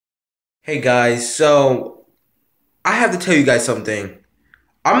Hey guys, so I have to tell you guys something.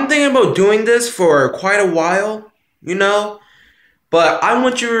 I'm thinking about doing this for quite a while, you know, but I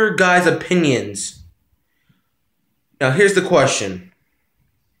want your guys' opinions. Now, here's the question.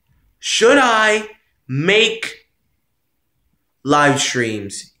 Should I make live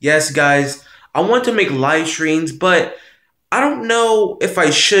streams? Yes, guys, I want to make live streams, but I don't know if I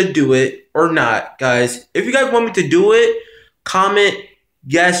should do it or not, guys. If you guys want me to do it, comment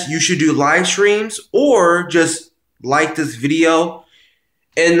yes, you should do live streams, or just like this video.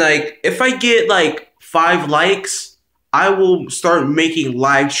 And like, if I get like 5 likes, I will start making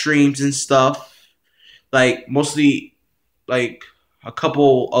live streams and stuff. Like mostly like a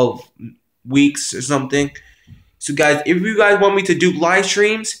couple of weeks or something. So guys, if you guys want me to do live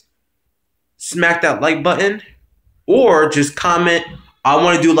streams, smack that like button or just comment I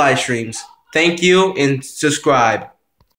want to do live streams. Thank you and subscribe.